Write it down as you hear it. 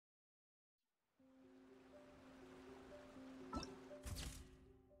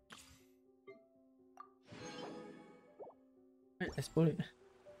let's pull it.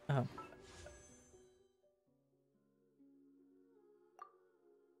 Oh.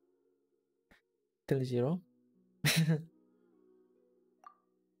 Till 0.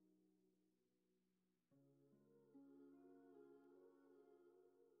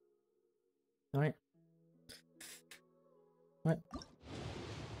 Alright. Right.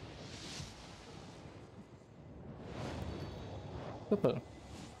 Purple.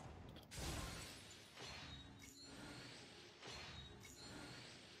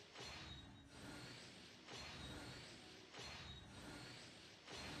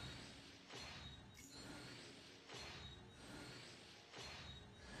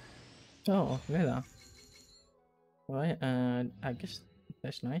 Oh, Vela. Right, I guess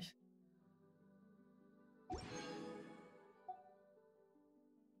that's nice.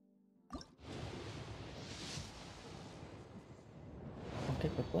 Okay,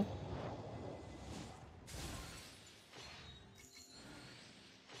 purple.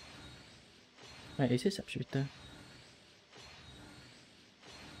 Right, is it substitute?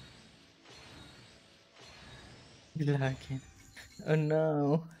 Bila again. Oh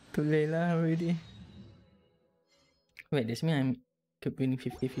no, too late lah already. Wait, this means I'm keep winning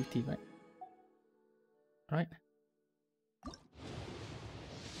 50-50, right? Right?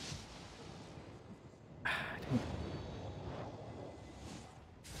 Ah, damn it.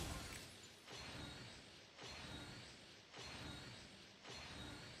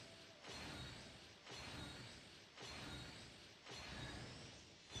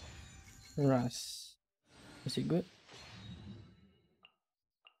 Rust. Is it good?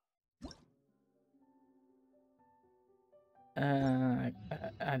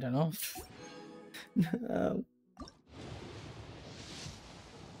 I don't know. No.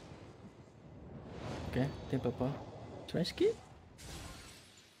 Okay, take purple. Try skip?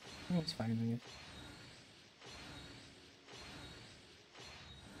 It's fine, I guess.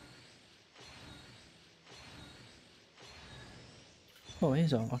 Oh,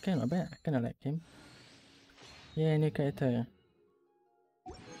 Hazel. Okay, not bad. I kinda like him. Yeah, new character.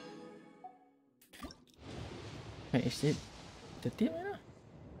 Wait, is it 30 right now?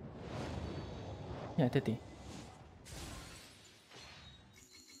 Yeah, 30.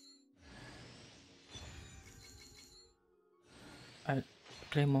 I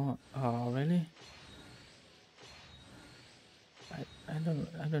Claymore. Oh, really? I don't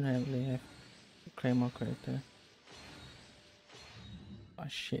really have Claymore character. Oh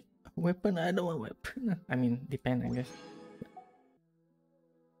shit. Weapon? I don't want weapon. I mean, depend, I guess.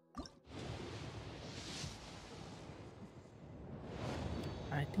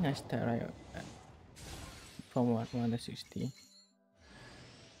 I think I start right from what 160.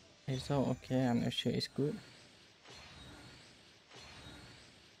 Hazel, okay, I'm not sure it's good.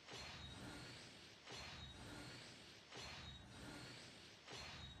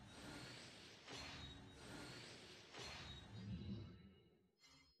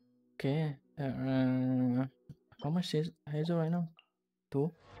 Okay, how much is Hazel right now?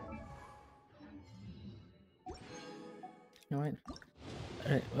 2? Alright.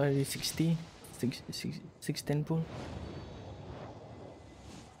 Already 60? 610 pool?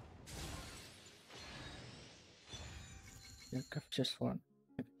 Yeah, just one.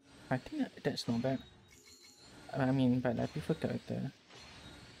 I think that's not bad. I mean, but I prefer character.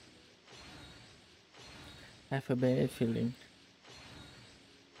 I have a bad feeling.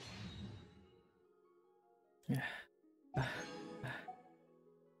 Yeah.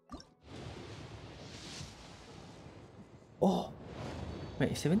 Oh!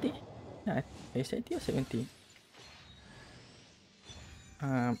 Wait, 70? Yeah, is 80 or 70?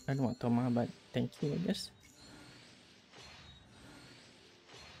 I don't want Toma, but thank you, I guess.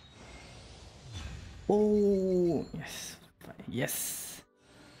 Oh! Yes! Yes!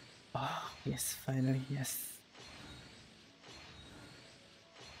 Oh, yes, finally, yes.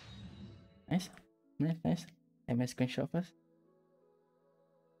 Nice. Nice, nice. Am I screenshot first?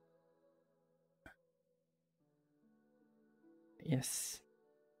 Yes.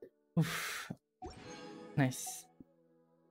 Oof. Nice.